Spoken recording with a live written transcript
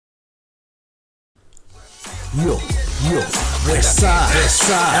Yo, west side,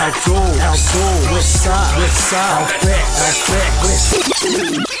 outdoor, west side, out back, west.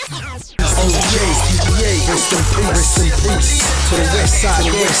 OJ, DBA, rest in peace. To the west side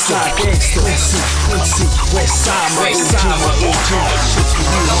gangster, Quincy, west side, my OG. Shit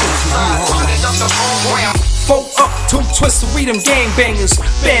for you. 4 up, 2 twists, we them gangbangers.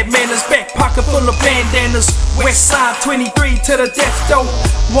 Bad manners, back pocket full of bandanas. West side 23 to the death door.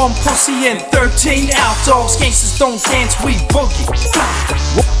 1 pussy and 13 outdoors. Gangsters don't dance, we boogie.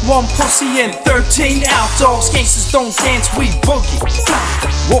 1 pussy and 13 outdoors. Gangsters don't dance, we boogie.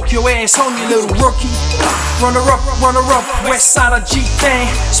 Walk your ass home, you little rookie. Runner up, west side of G-Thing.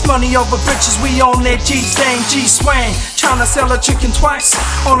 It's money over bitches, we on that G-Thing, G-Swang. Tryna sell a chicken twice.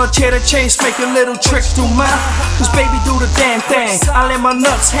 On a cheddar chase, make a little trick through mine. Cause baby do the damn thing, I let my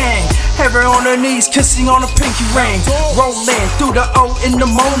nuts hang. Have her on her knees, kissing on a pinky ring. Rolling through the O in the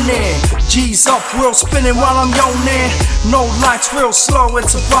morning. G's up, world spinning while I'm yawning. No lights, real slow,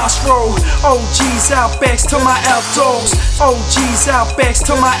 it's a boss roll. OG's outbacks to my outdoors. OG's outbacks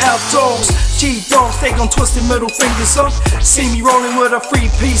to my outdoors. G-dogs, they gon' twist their middle fingers up. See me rolling with a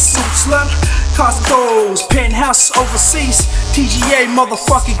 3-piece suit slut. Costco's, penthouse overseas. TGA,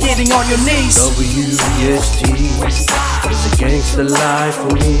 motherfucker, getting on your knees. W-S-G is a gangster life for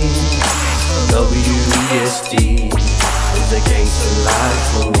me. W-S-G is a gangster life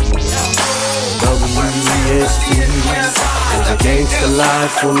for me. W-S-G is a gangster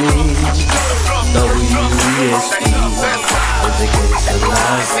life for me. W-S-G is a gangster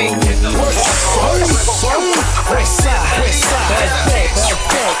life for me. West side, west side,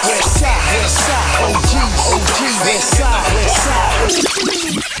 OG, west side.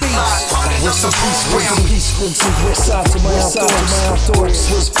 Rest in peace, Quincy, west side to my outdoors.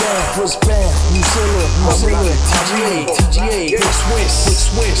 What's bad, New Zealand, TGA, West.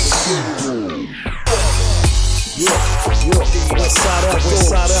 West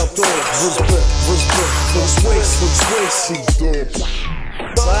side outdoors. What's west, CDUB.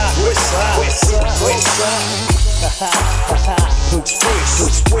 West side. Looks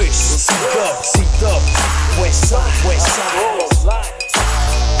fresh, CDUB, west side.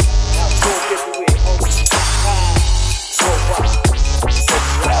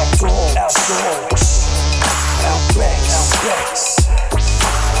 Outdoors, outbacks.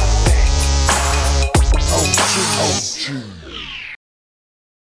 OG.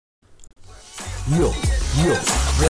 Yo.